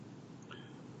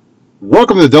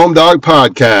Welcome to the Dawg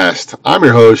podcast. I'm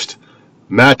your host,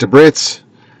 Matt DeBritz,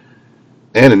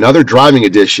 and another driving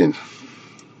edition.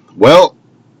 Well,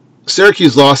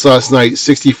 Syracuse lost last night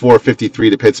 64-53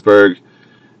 to Pittsburgh,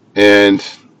 and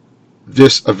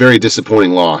just a very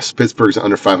disappointing loss. Pittsburgh's an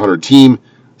under 500 team.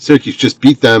 Syracuse just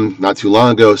beat them not too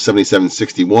long ago,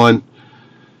 77-61.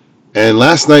 And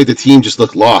last night the team just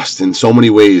looked lost in so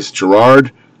many ways.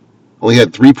 Girard only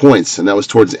had 3 points, and that was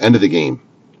towards the end of the game.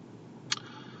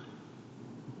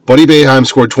 Buddy Boeheim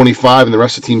scored 25, and the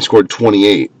rest of the team scored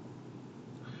 28.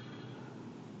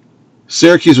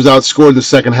 Syracuse was outscored in the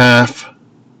second half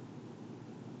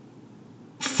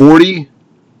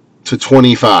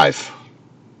 40-25.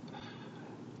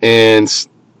 And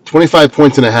 25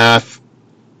 points and a half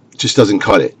just doesn't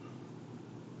cut it.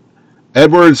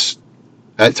 Edwards,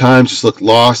 at times, just looked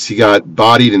lost. He got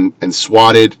bodied and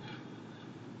swatted.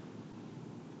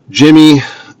 Jimmy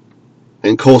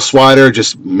and Cole Swider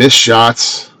just missed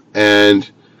shots. And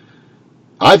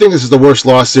I think this is the worst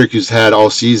loss Syracuse had all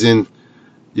season.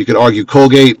 You could argue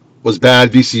Colgate was bad,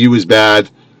 VCU was bad,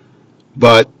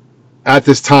 but at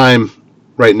this time,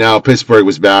 right now, Pittsburgh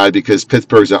was bad because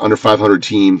Pittsburgh's an under 500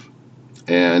 team.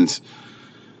 And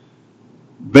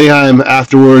Boeheim,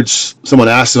 afterwards, someone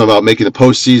asked him about making the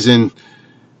postseason.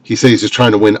 He said he's just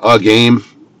trying to win a game.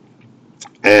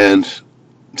 And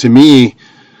to me,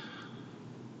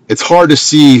 it's hard to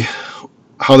see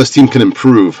how this team can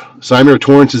improve. Symir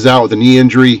Torrance is out with a knee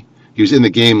injury. He was in the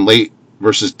game late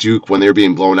versus Duke when they were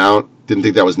being blown out. Didn't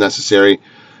think that was necessary.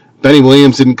 Benny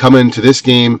Williams didn't come into this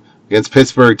game against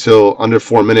Pittsburgh till under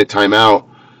 4-minute timeout.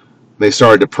 They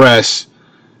started to press.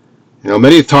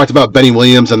 Many have talked about Benny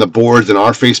Williams on the boards in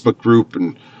our Facebook group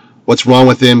and what's wrong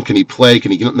with him. Can he play?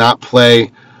 Can he not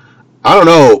play? I don't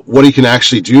know what he can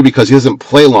actually do because he doesn't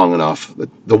play long enough.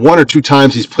 The one or two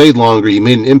times he's played longer, he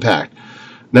made an impact.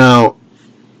 Now,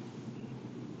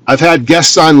 I've had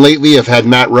guests on lately. I've had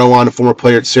Matt Rowe on, a former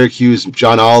player at Syracuse,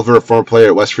 John Oliver, a former player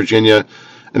at West Virginia,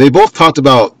 and they both talked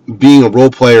about being a role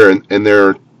player in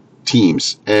their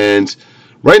teams. And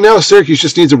right now, Syracuse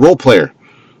just needs a role player.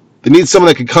 They need someone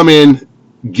that can come in,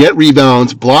 get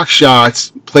rebounds, block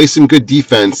shots, play some good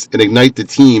defense, and ignite the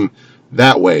team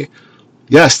that way.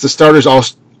 Yes, the starters all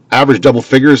average double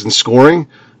figures in scoring,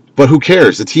 but who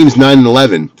cares? The team's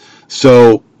 9-11.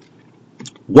 So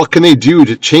what can they do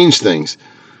to change things?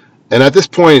 And at this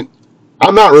point,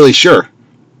 I'm not really sure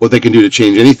what they can do to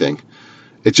change anything.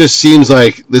 It just seems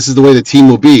like this is the way the team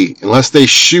will be. Unless they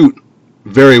shoot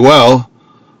very well,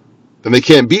 then they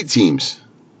can't beat teams.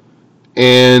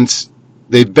 And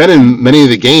they've been in many of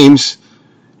the games,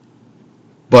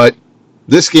 but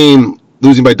this game,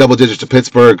 losing by double digits to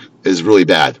Pittsburgh, is really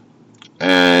bad.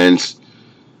 And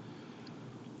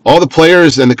all the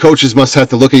players and the coaches must have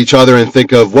to look at each other and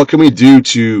think of what can we do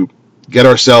to get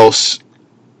ourselves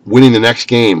winning the next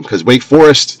game. Because Wake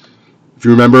Forest, if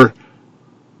you remember,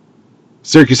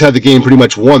 Syracuse had the game pretty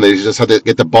much won. They just had to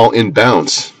get the ball in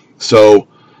bounds. So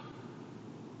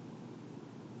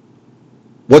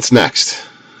what's next?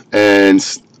 And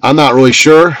I'm not really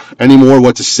sure anymore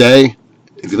what to say.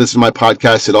 If you listen to my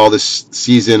podcast at all this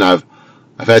season, I've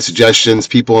had suggestions.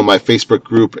 People in my Facebook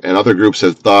group and other groups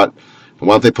have thought,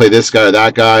 why don't they play this guy or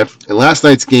that guy? In last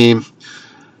night's game,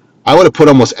 I would have put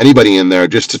almost anybody in there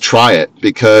just to try it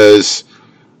because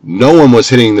no one was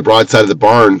hitting the broadside of the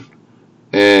barn.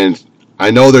 And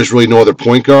I know there's really no other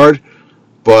point guard,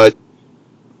 but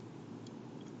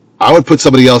I would put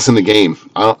somebody else in the game.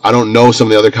 I don't know some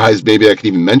of the other guys maybe I could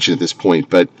even mention at this point,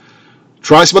 but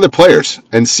try some other players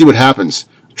and see what happens.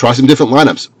 Try some different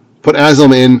lineups. Put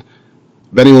Aslam in,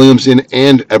 Benny Williams in,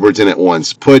 and Edwards in at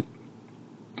once. Put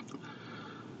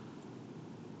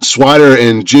Swider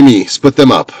and Jimmy, split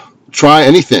them up. Try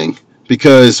anything,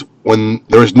 because when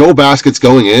there's no baskets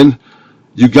going in,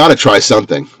 you got to try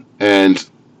something. And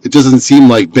it doesn't seem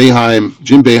like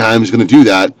Jim Boeheim is going to do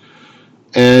that.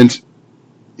 And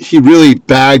he really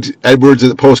bagged Edwards at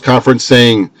the post-conference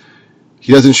saying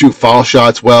he doesn't shoot foul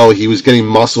shots well. He was getting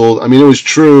muscled. I mean, it was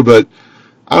true, but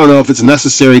I don't know if it's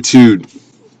necessary to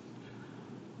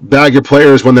bag your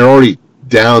players when they're already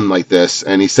down like this.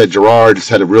 And he said Girard has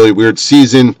had a really weird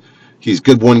season. He's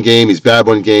good one game. He's bad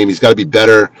one game. He's got to be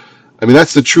better. I mean,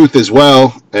 that's the truth as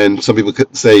well. And some people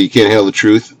could say you can't handle the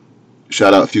truth.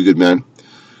 Shout out a few good men.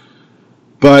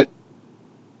 But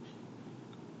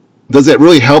does it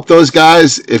really help those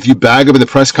guys if you bag them in the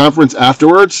press conference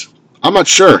afterwards? I'm not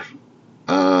sure.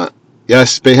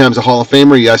 Yes, Boeheim's a Hall of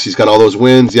Famer. Yes, he's got all those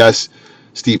wins. Yes,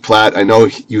 Steve Platt, I know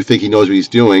you think he knows what he's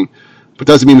doing, but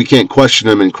doesn't mean we can't question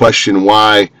him and question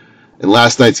why in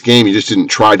last night's game you just didn't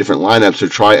try different lineups or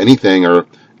try anything or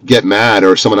get mad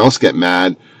or someone else get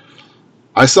mad.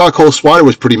 I saw Cole Swider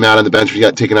was pretty mad on the bench when he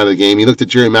got taken out of the game. He looked at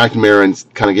Jerry McNamara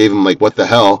and kind of gave him like, what the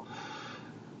hell?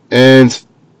 And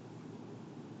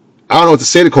I don't know what to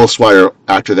say to Cole Swider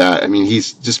after that. I mean,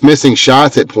 he's just missing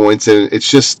shots at points, and it's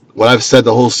just what I've said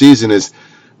the whole season is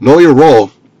know your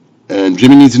role, and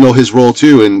Jimmy needs to know his role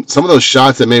too. And some of those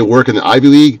shots that may work in the Ivy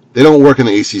League, they don't work in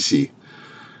the ACC.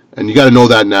 And you got to know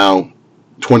that now,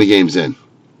 20 games in.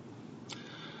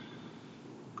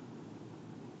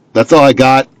 That's all I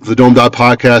got for the Dome Dog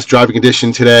Podcast Driving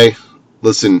Edition today.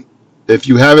 Listen, if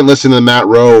you haven't listened to the Matt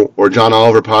Rowe or John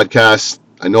Oliver podcasts,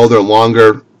 I know they're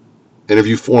longer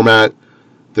interview format.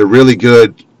 They're really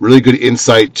good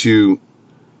insight to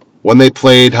when they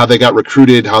played, how they got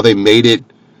recruited, how they made it,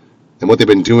 and what they've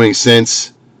been doing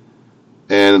since,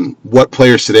 and what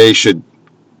players today should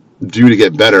do to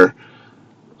get better.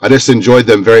 I just enjoyed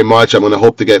them very much. I'm going to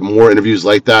hope to get more interviews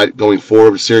like that going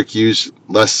forward with Syracuse.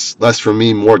 Less from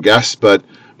me, more guests, but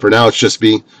for now it's just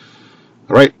me.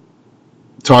 All right.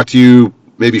 Talk to you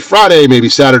maybe Friday, maybe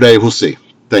Saturday. We'll see.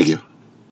 Thank you.